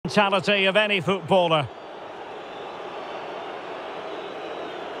mentality of any footballer.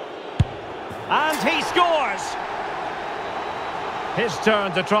 And he scores! His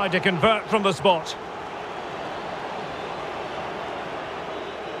turn to try to convert from the spot.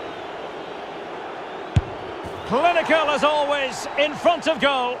 Clinical as always, in front of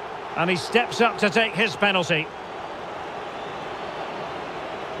goal. And he steps up to take his penalty.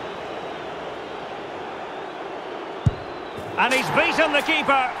 And he's beaten the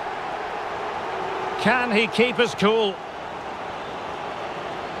keeper. Can he keep his cool?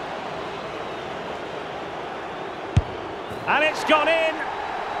 And it's gone in.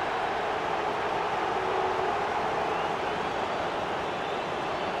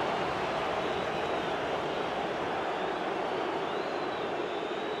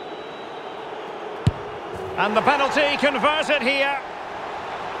 And the penalty converted here.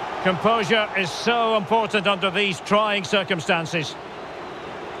 Composure is so important under these trying circumstances.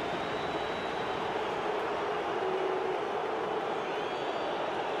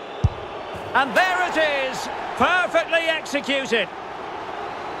 And there it is, perfectly executed.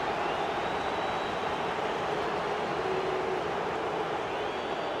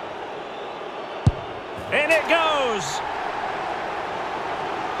 In it goes.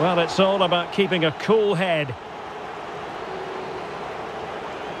 Well, it's all about keeping a cool head.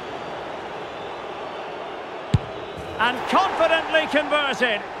 And confidently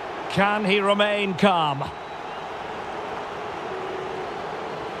converted. Can he remain calm?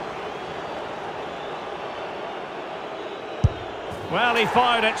 Well, he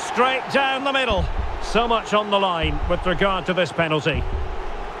fired it straight down the middle. So much on the line with regard to this penalty.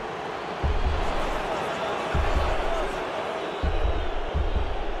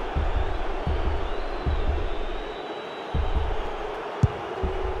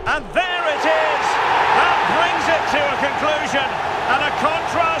 And there it is! That brings it to a conclusion, and a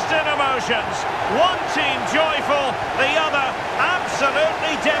contrast in emotions. One team joyful, the other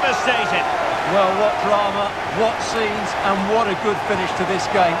absolutely devastated. Well, what drama, what scenes, and what a good finish to this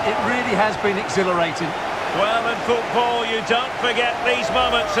game. It really has been exhilarating. Well, in football, you don't forget these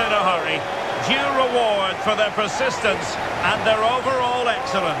moments in a hurry. Due reward for their persistence and their overall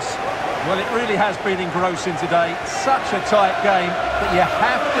excellence. Well, it really has been engrossing today. Such a tight game that you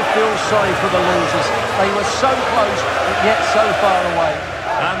have to feel sorry for the losers. They were so close, but yet so far away.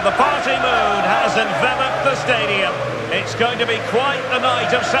 And the party mood has enveloped the stadium. It's going to be quite the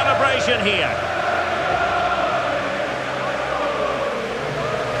night of celebration here.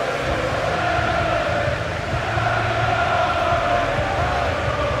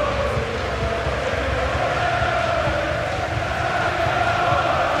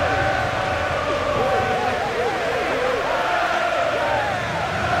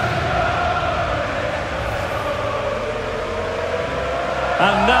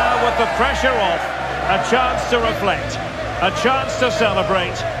 And now, with the pressure off, a chance to reflect, a chance to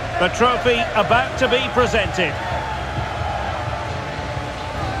celebrate. The trophy about to be presented.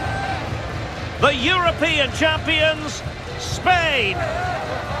 The European champions, Spain.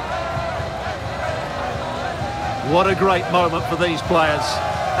 What a great moment for these players.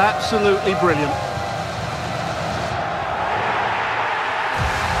 Absolutely brilliant.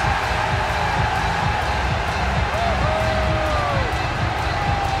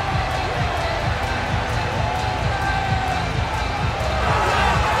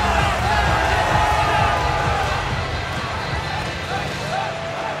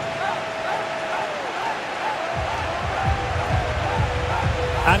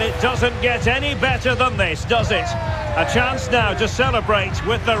 And it doesn't get any better than this, does it? A chance now to celebrate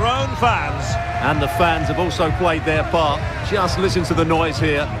with their own fans. And the fans have also played their part. Just listen to the noise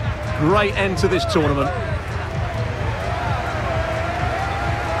here. Great end to this tournament.